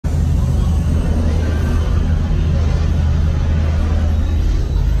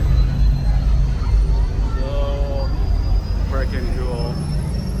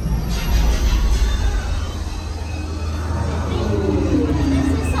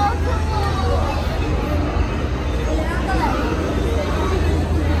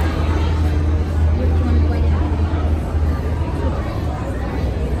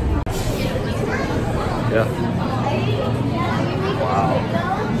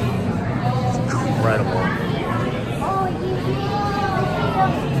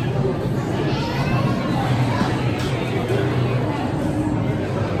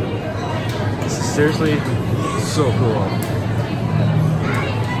seriously, so cool.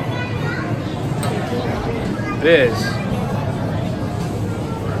 It is.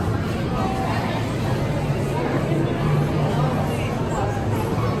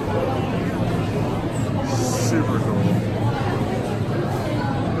 Super cool.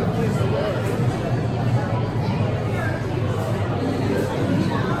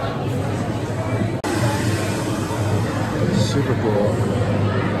 Super cool.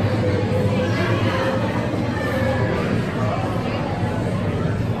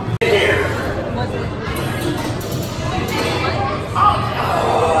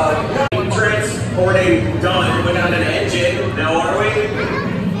 Transporting done without an engine, now are we?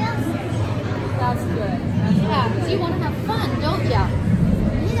 That's good. Yeah, because you want to have fun, don't ya? Yeah.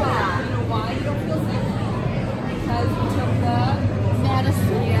 You know why you don't feel sick? Because you took the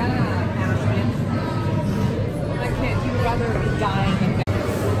medicine. Yeah, medicine. I can't. You'd rather be dying than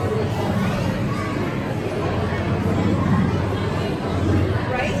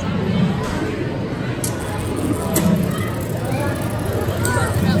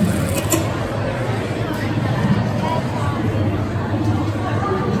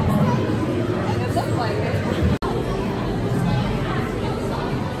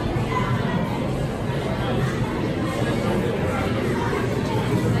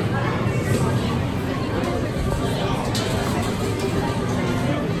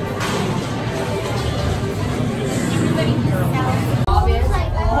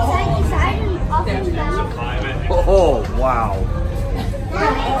Oh, wow.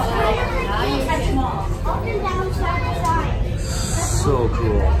 So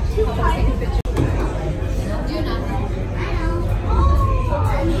cool.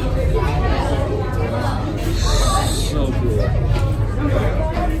 So cool.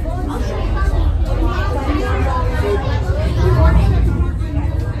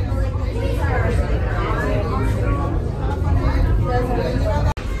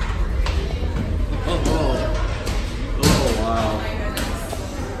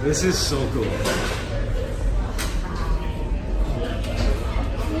 This is so cool.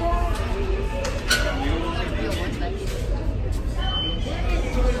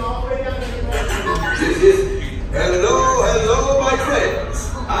 Hello, my friends.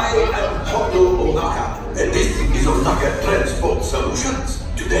 I am Hondo Onaka, and this is Onaka Transport Solutions.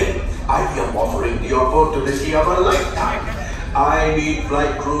 Today, I am offering the opportunity of a lifetime. I need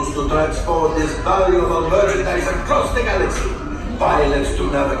flight crews to transport this valuable merchandise across the galaxy. Pilots to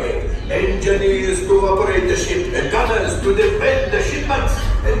navigate, engineers to operate the ship, and gunners to defend the shipments.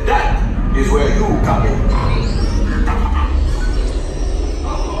 And that is where you come in.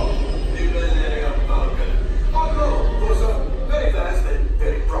 The Millenium Falcon. Oh no, for some very fast and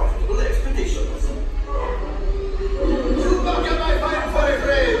very profitable expeditions. You back at my fine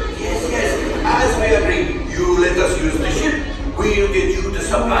friend. Yes. As we agreed, you let us use the ship. We'll get you the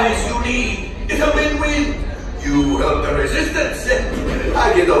supplies you need. It's a win-win. You help the resistance,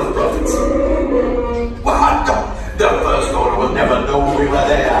 I get all the profits. What? The first order will never know we were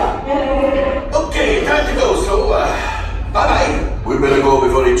there. Okay, time to go, so, bye-bye. We better go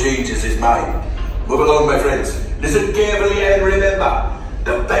before he changes his mind. Move along, my friends. Listen carefully and remember,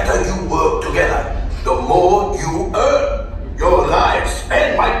 the better you work together, the more you earn. Your lives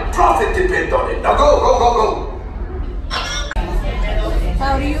and my profit depend on it. Now go.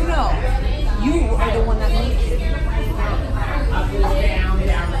 How do you know? You are the one that needs it.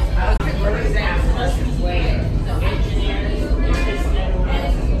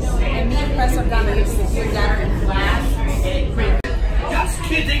 And me and Press are gonna do that. Just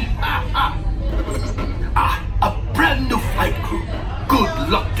kidding. A brand new flight crew. Good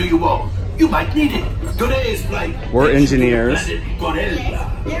luck to you all. You might need it. Today's flight. We're engineers.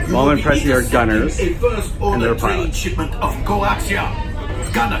 Mom and Pressy are gunners. And they're pilots. Shipment of coaxium.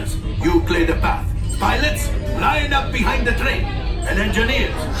 Gunners, you clear the path. Pilots, line up behind the train. And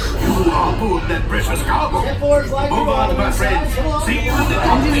engineers, you harpoon that precious cargo. Move on, my friends. See you in the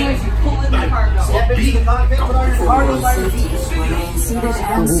cockpit. Seated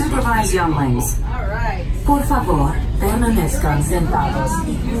and supervise younglings. Por favor, permanezcan sentados.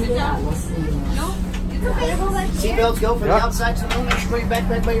 Seatbelts go from the outside to the moon. Make sure your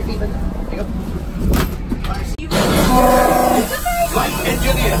backpack by your feet. There you go. Flight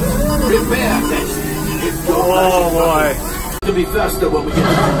engineer, prepare test. Oh boy. To be faster when we get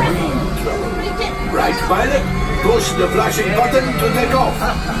to green trouble. Right, pilot? Push the flashing button to take off.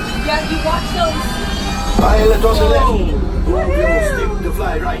 Yeah, you watch those. Pilot on the left. Move your stick to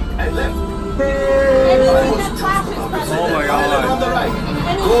fly right and left. Oh my god. Pilot on the right.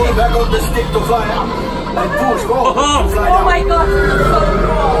 Go back on the stick to fly up. And push forward to fly down. Oh my god. So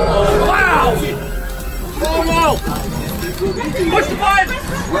cool. Wow! Oh no! Push the button!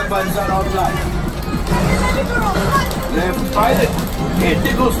 Weapons are online. Left pilot, hit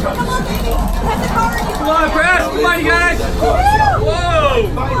the booster. Come on, Brad! Come on, you guys! Whoa!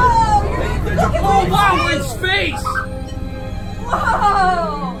 Oh, wow, we're in space!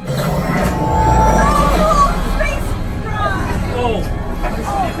 Whoa! Oh!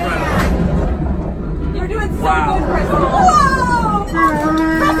 You're doing so Wow. good, Chris. Whoa!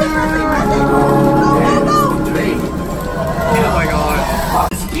 Oh my god.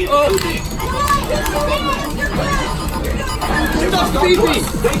 Oh! Stop beeping!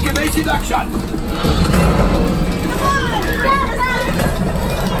 Take evasive action.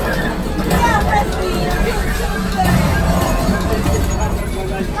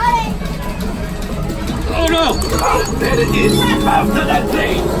 Oh no! There it is. After that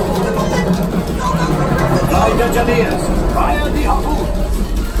train. Flight engineers, fire the harpoon.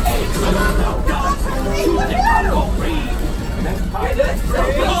 Excellent. Now, guys, shoot the cargo free. Left pilot.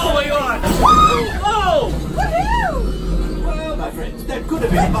 Oh my god! Oh! Well, my friends, that could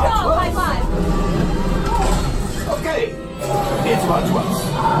have been much High worse. five. Okay, it's much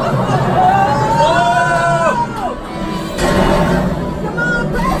worse. Come on,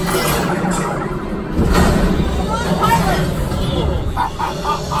 Chris.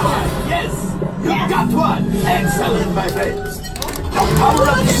 Yes, you got one. Excellent, my friends. The power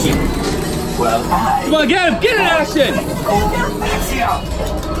of the ship. Well, Come on, get him! Get in action! Axia.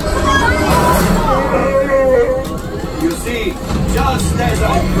 You see, just as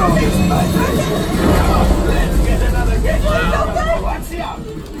I promised, my friends. Let's get another get. Axia.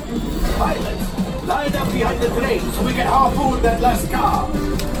 Pilots, line up behind the train so we can harpoon that last car.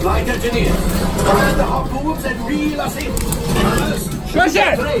 Flight engineers, fire the harpoons and reel us in. First, Press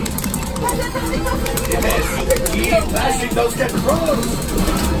it! train. Yes, keep flashing those controls.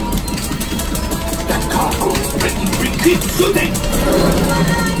 That car goes breaking free. Keep shooting.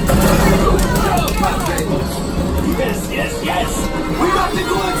 Yes. We got the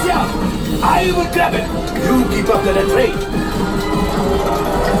goods here. I will grab it. You keep up to the train.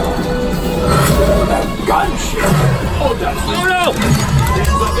 That gunship. Oh, that's Oh no!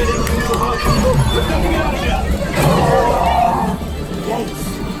 Things are getting too hot. We're getting out of here. Yes.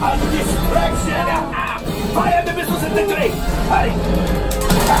 A distraction! Fire the missiles at the train! Hurry!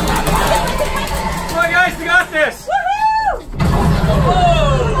 Come on, guys, we got this! Woohoo! Oh!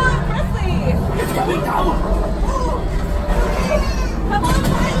 Come on, Presley! It's coming down! Come on,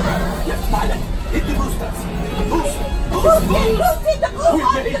 pilot! Yes, pilot! Hit the boosters! Boost! Boost it! The blue We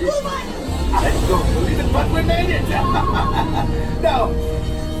one! made The blue it! one! I don't believe it, but we made it! Now,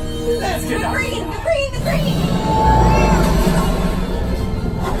 let's get out! The green!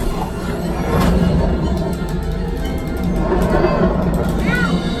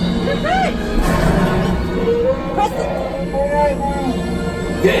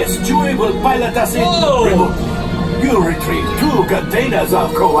 Yes, Chewie will pilot us in. Whoa. Remote. You retrieve 2 containers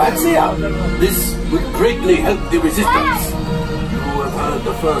of coaxium. This will greatly help the resistance. You have heard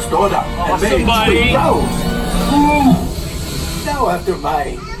the First Order and made buddy. Chewie proud. Now, after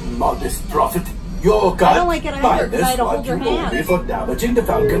my modest profit, your cut I don't like it either, 'cause I had to hold your hand. only for damaging the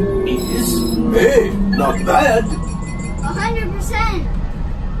Falcon is, hey, not bad. 100%!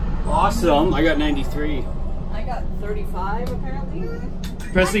 Awesome. I got 93. I got 35 apparently.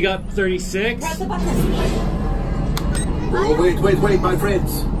 Presley got 36. Press the button. Oh, wait, my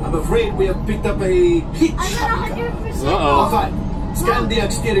friends. I'm afraid we have picked up a hitchhiker. I got 100%. Oh, Uh-oh. fine. Scan the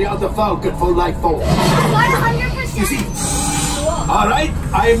exterior of the Falcon for life form. I got 100%. You see? All right,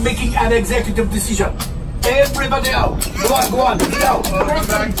 I am making an executive decision. Everybody out. Go on, get out.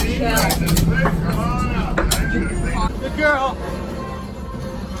 Good girl.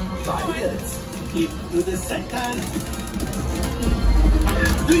 Pilots, into the center.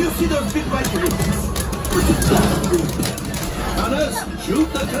 Do you see those big white rings? Gunners, shoot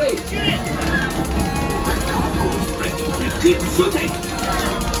the crate. The cargo is breaking. Keep shooting.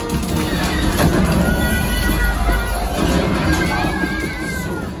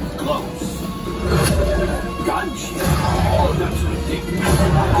 So close. Gunship. Oh, that's ridiculous.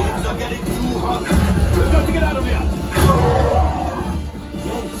 Things are getting too hot. We've got to get out of here.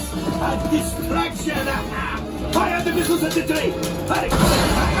 Yes, a distraction. Fire the missiles at the train. Hurry.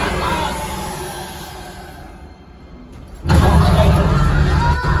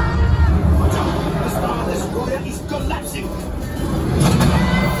 Watch out. The Star Destroyer is collapsing.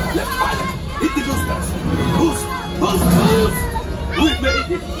 Left pilot. Hit the boosters. Boost. We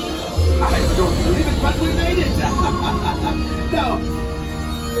made it. I don't believe it, but we made it. Now,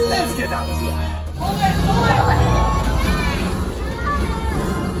 let's get out of here. Hold it.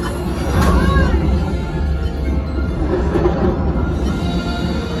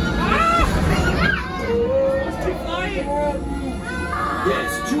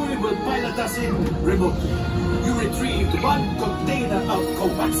 in remotely. You retrieved 1 container of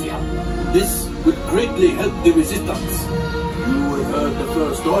coaxium. This would greatly help the resistance. You have heard the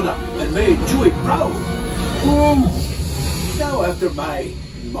First Order and made Chewie proud. Now after my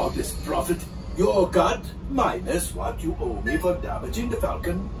modest profit, your cut, minus what you owe me for damaging the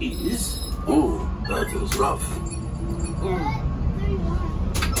Falcon, is... Oh, that is rough.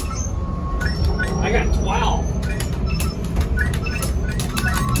 I got 12.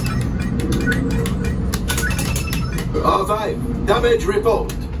 R5, damage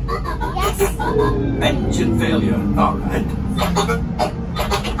report. Engine failure, alright.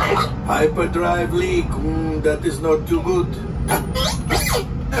 Hyperdrive leak, that is not too good.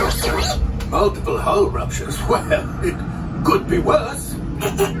 Multiple hull ruptures, well, it could be worse.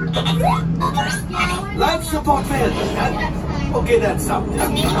 Life support failure, okay, that's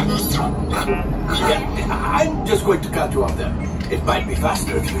something. Yeah, I'm just going to cut you off there. It might be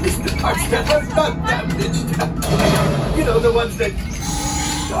faster if you listen to parts that have not damaged. You know, the ones that...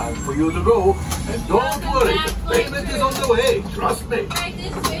 Time for you to go. And don't worry, the payment is on the way. Trust me. Right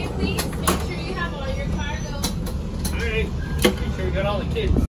this way, please. Make sure you have all your cargo. All right. Make sure you got all the kids.